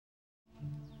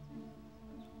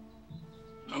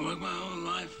I worked my whole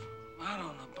life. I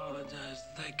don't apologize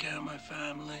to take care of my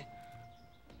family.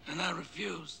 And I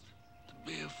refused to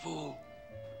be a fool.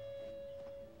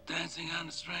 Dancing on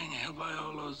the string held by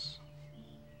all those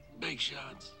big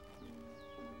shots.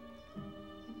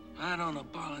 I don't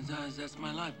apologize, that's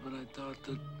my life, but I thought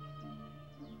that...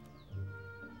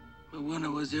 But when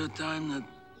it was your time,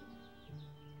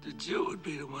 that you would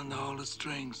be the one to hold the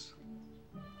strings.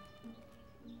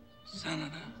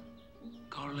 Senator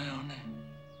Corleone,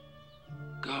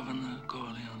 Governor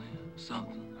Corleone,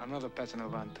 something. Another pezzo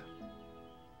 90.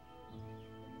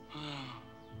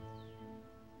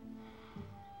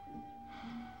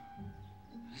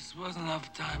 This wasn't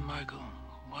enough time, Michael.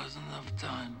 Wasn't enough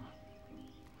time.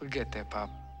 We'll get there, Pop.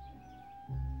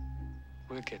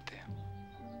 We'll get there.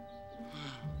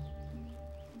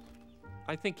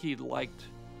 I think he liked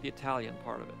the Italian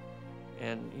part of it,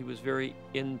 and he was very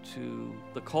into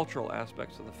the cultural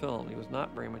aspects of the film. He was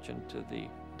not very much into the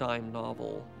dime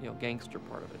novel, gangster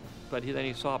part of it. But then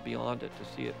he saw beyond it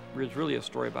to see it was really a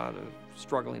story about a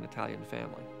struggling Italian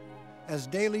family. As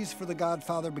dailies for The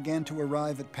Godfather began to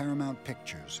arrive at Paramount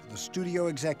Pictures, the studio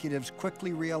executives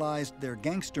quickly realized their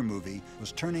gangster movie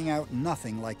was turning out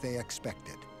nothing like they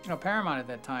expected. Paramount at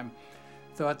that time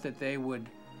thought that they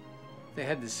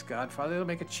had this Godfather, they'll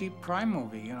make a cheap crime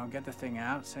movie, get the thing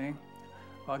out, see?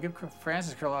 Well, I'll give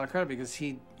Francis a lot of credit because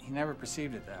he never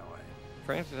perceived it that way.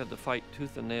 Francis had to fight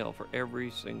tooth and nail for every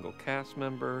single cast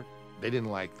member. They didn't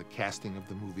like the casting of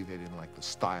the movie, they didn't like the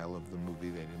style of the movie,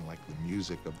 they didn't like the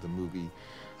music of the movie.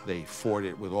 They fought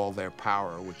it with all their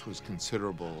power, which was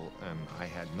considerable, and I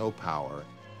had no power.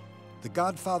 The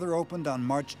Godfather opened on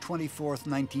March 24th,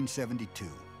 1972.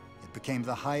 It became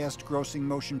the highest-grossing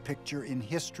motion picture in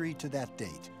history to that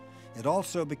date. It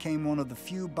also became one of the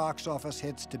few box office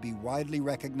hits to be widely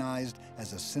recognized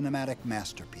as a cinematic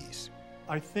masterpiece.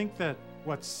 I think that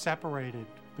what separated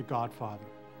The Godfather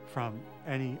from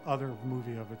any other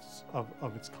movie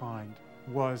of its kind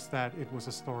was that it was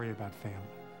a story about family.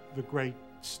 The great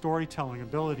storytelling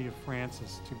ability of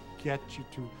Francis to get you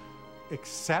to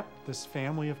accept this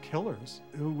family of killers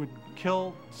who would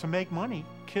kill to make money,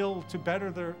 kill to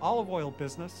better their olive oil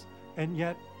business, and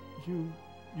yet you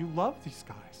love these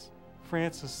guys.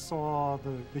 Francis saw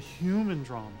the human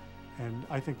drama, and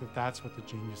I think that that's what the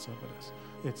genius of it is.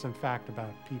 It's in fact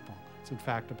about people. It's in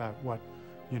fact about what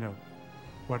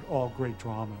all great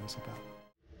drama is about.